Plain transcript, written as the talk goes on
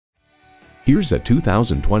Here's a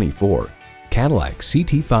 2024 Cadillac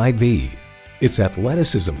CT5-V. Its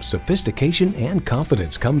athleticism, sophistication, and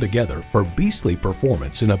confidence come together for beastly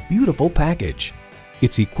performance in a beautiful package.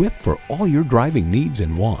 It's equipped for all your driving needs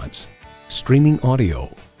and wants. Streaming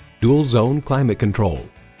audio, dual zone climate control,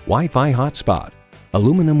 Wi-Fi hotspot,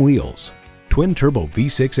 aluminum wheels, twin-turbo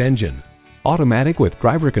V6 engine, automatic with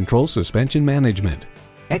driver control suspension management,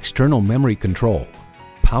 external memory control,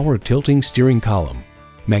 power tilting steering column,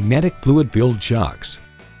 magnetic fluid-filled shocks,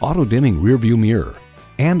 auto-dimming rearview mirror,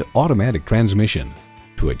 and automatic transmission.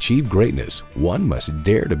 To achieve greatness, one must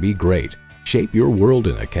dare to be great. Shape your world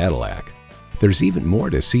in a Cadillac. There's even more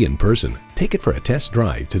to see in person. Take it for a test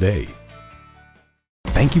drive today.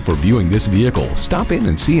 Thank you for viewing this vehicle. Stop in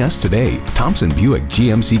and see us today. Thompson Buick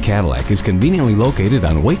GMC Cadillac is conveniently located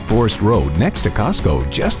on Wake Forest Road next to Costco,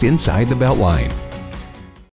 just inside the Beltline.